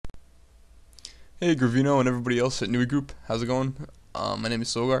Hey Gravino and everybody else at Nui Group, how's it going? My name is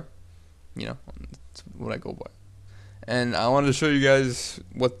Sogar, that's what I go by. And I wanted to show you guys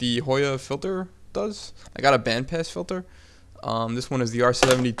what the Hoya filter does. I got a bandpass filter. This one is the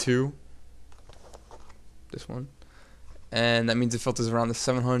R72, this one. And that means it filters around the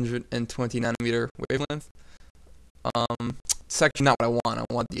 720 nanometer wavelength. It's actually not what I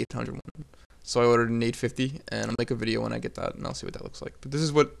want the 800 one. So I ordered an 850, and I'll make a video when I get that, and I'll see what that looks like. But this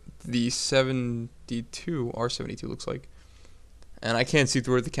is what the R72 looks like. And I can't see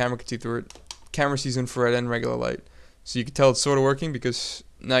through it, the camera can see through it. Camera sees infrared and regular light. So you can tell it's sort of working because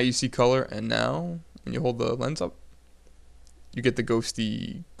now you see color, and now, when you hold the lens up, you get the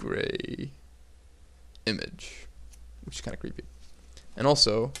ghosty gray image, which is kind of creepy. And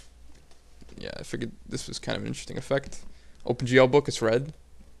also, yeah, I figured this was kind of an interesting effect. OpenGL book, it's red.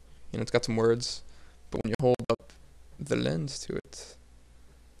 It's got some words, but when you hold up the lens to it,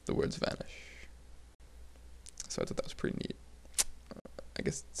 the words vanish. So I thought that was pretty neat. I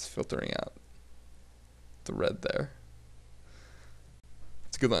guess it's filtering out the red there.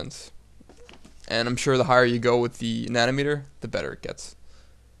 It's a good lens. And I'm sure the higher you go with the nanometer, the better it gets.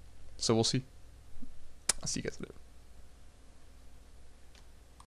 So we'll see. I'll see you guys later.